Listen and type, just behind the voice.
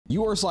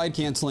You are slide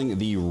canceling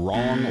the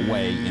wrong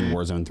way in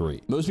Warzone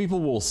 3. Most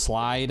people will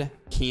slide,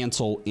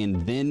 cancel,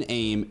 and then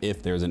aim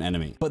if there's an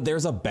enemy. But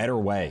there's a better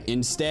way.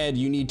 Instead,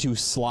 you need to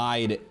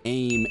slide,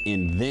 aim,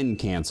 and then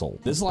cancel.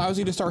 This allows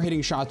you to start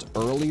hitting shots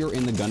earlier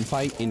in the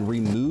gunfight and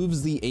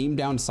removes the aim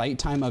down sight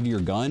time of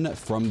your gun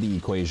from the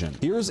equation.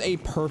 Here's a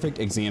perfect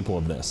example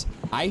of this.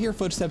 I hear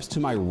footsteps to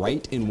my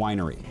right in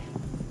Winery.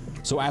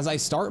 So as I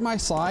start my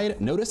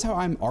slide, notice how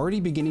I'm already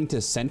beginning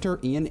to center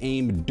and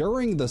aim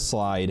during the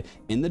slide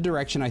in the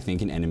direction I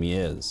think an enemy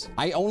is.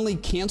 I only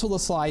cancel the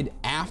slide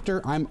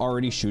after I'm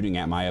already shooting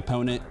at my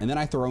opponent, and then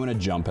I throw in a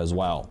jump as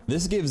well.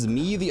 This gives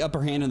me the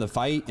upper hand in the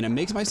fight, and it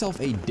makes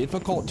myself a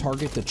difficult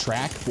target to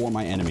track for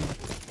my enemy.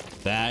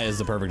 That is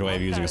the perfect way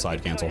of using a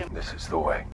slide cancel. This is the way.